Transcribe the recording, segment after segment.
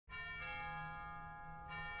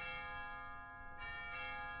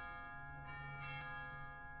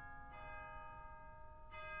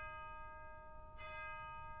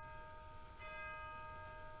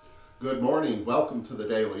Good morning, welcome to the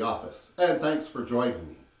Daily Office, and thanks for joining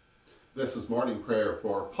me. This is morning prayer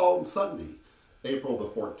for Palm Sunday, April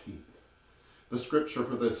the 14th. The scripture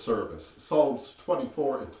for this service, Psalms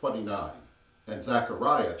 24 and 29, and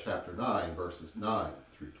Zechariah chapter 9, verses 9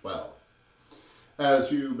 through 12.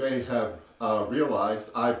 As you may have realized,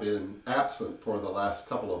 I've been absent for the last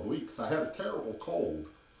couple of weeks. I had a terrible cold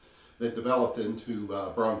that developed into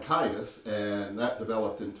bronchitis, and that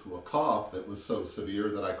developed into a cough that was so severe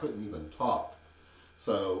that I couldn't even talk.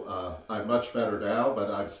 So I'm much better now, but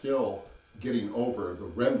I'm still getting over the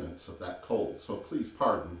remnants of that cold, so please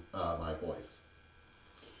pardon my voice.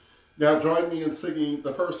 Now join me in singing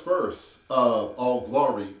the first verse of All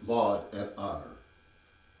Glory, Laud, and Honor.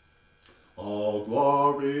 All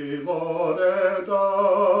glory, laud, and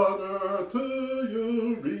honor to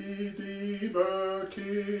you, Redeemer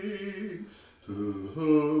King, to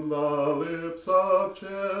whom the lips of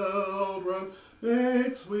children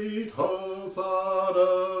made sweet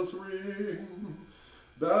hosannas ring.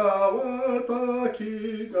 Thou art the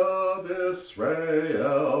King of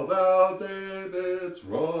Israel, thou David's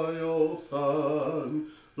royal son,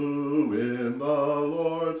 who in the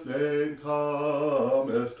Lord's name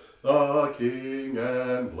comest, the King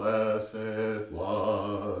and Blessed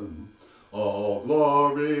One. All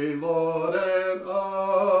glory, laud, and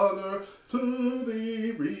honor to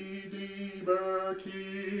thee, Redeemer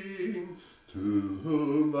King, to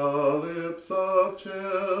whom the lips of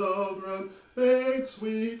children made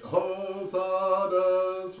sweet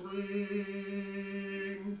hosannas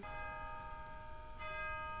ring.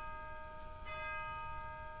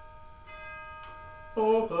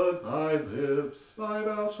 Open my lips, my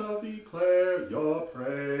mouth shall declare your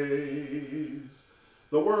praise.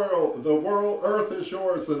 The earth is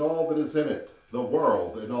yours and all that is in it, the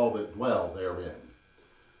world and all that dwell therein.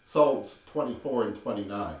 Psalms 24 and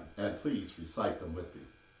 29, and please recite them with me.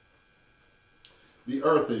 The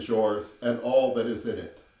earth is yours and all that is in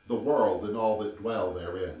it, the world and all that dwell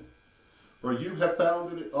therein. For you have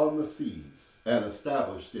founded it on the seas and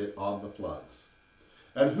established it on the floods.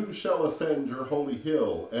 And who shall ascend your holy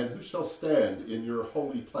hill, and who shall stand in your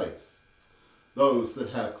holy place? Those that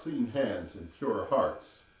have clean hands and pure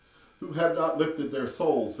hearts, who have not lifted their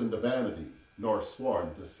souls into vanity, nor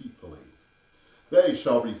sworn deceitfully. They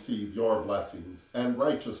shall receive your blessings, and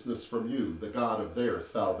righteousness from you, the God of their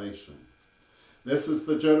salvation. This is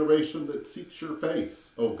the generation that seeks your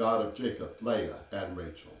face, O God of Jacob, Leah, and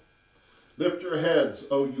Rachel. Lift your heads,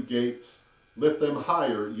 O you gates, lift them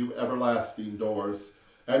higher, you everlasting doors,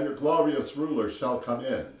 and your glorious ruler shall come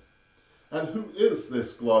in. And who is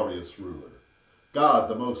this glorious ruler? God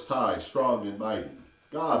the Most High, strong and mighty,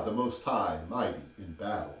 God the Most High, mighty in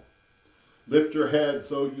battle. Lift your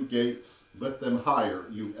heads, O you gates, lift them higher,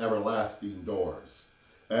 you everlasting doors,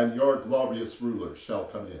 and your glorious ruler shall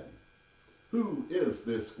come in. Who is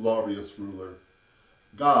this glorious ruler?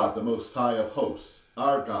 God the Most High of hosts,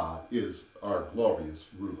 our God is our glorious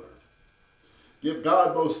ruler. Give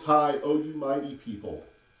God Most High, O you mighty people,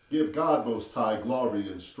 give God Most High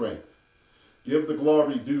glory and strength. Give the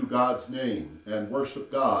glory due God's name, and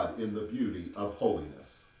worship God in the beauty of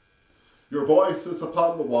holiness. Your voice is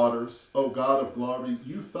upon the waters, O God of glory,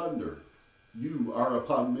 you thunder. You are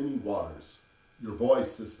upon many waters. Your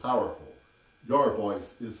voice is powerful. Your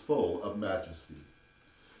voice is full of majesty.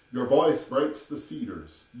 Your voice breaks the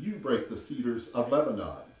cedars. You break the cedars of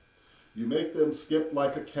Lebanon. You make them skip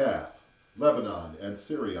like a calf, Lebanon and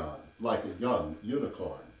Syrian, like a young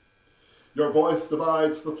unicorn. Your voice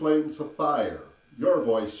divides the flames of fire. Your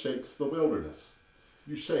voice shakes the wilderness.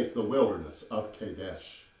 You shake the wilderness of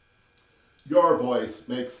Kadesh. Your voice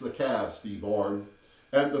makes the calves be born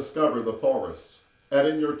and discover the forests. And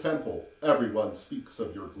in your temple, everyone speaks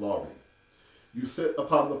of your glory. You sit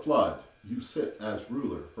upon the flood. You sit as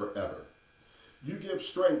ruler forever. You give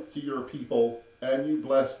strength to your people, and you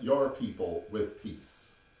bless your people with peace.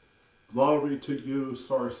 Glory to you,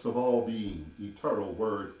 source of all being, eternal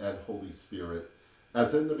Word and Holy Spirit,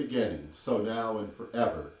 as in the beginning, so now and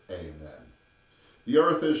forever. Amen. The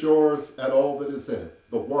earth is yours and all that is in it,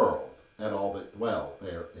 the world and all that dwell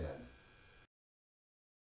therein.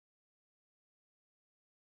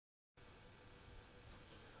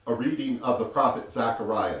 A reading of the prophet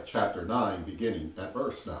Zechariah, chapter 9, beginning at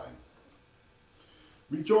verse 9.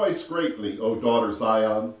 Rejoice greatly, O daughter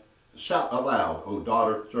Zion. Shout aloud, O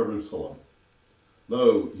daughter Jerusalem.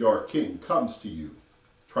 Lo, your king comes to you.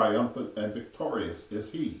 Triumphant and victorious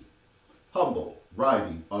is he, humble,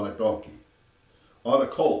 riding on a donkey, on a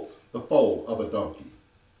colt, the foal of a donkey.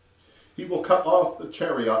 He will cut off the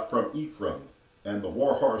chariot from Ephraim, and the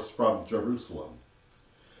war horse from Jerusalem.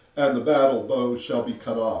 And the battle bow shall be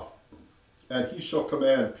cut off, and he shall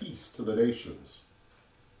command peace to the nations.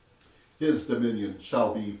 His dominion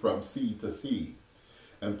shall be from sea to sea,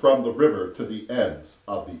 and from the river to the ends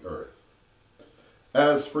of the earth.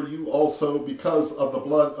 As for you also, because of the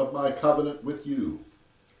blood of my covenant with you,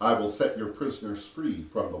 I will set your prisoners free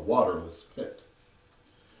from the waterless pit.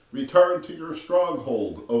 Return to your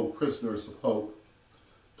stronghold, O prisoners of hope.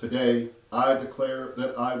 Today I declare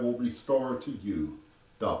that I will restore to you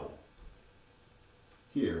double.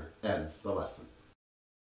 Here ends the lesson.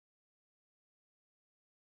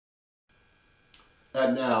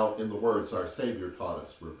 And now, in the words our Savior taught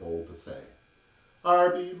us, we're bold to say, Our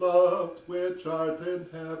beloved which art in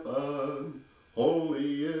heaven,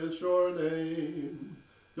 holy is your name.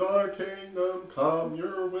 Your kingdom come,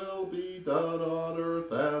 your will be done on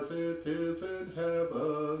earth as it is in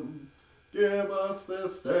heaven. Give us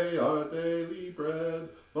this day our daily bread.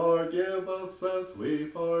 Forgive us as we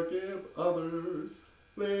forgive others.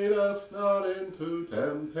 Lead us not into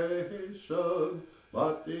temptation,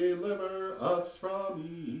 but deliver us from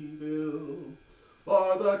evil.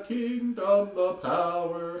 For the kingdom, the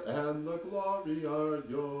power, and the glory are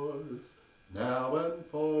yours, now and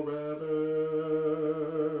forever.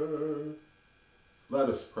 Let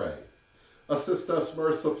us pray. Assist us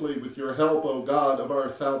mercifully with your help, O God of our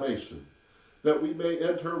salvation, that we may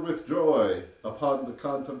enter with joy upon the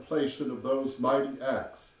contemplation of those mighty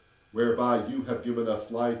acts whereby you have given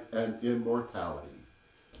us life and immortality.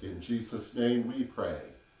 In Jesus' name we pray.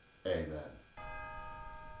 Amen.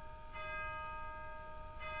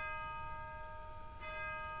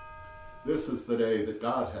 This is the day that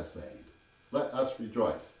God has made. Let us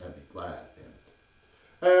rejoice and be glad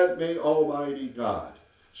in it. And may Almighty God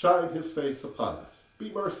shine his face upon us,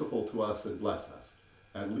 be merciful to us and bless us,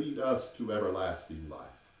 and lead us to everlasting life.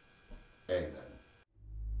 Amen.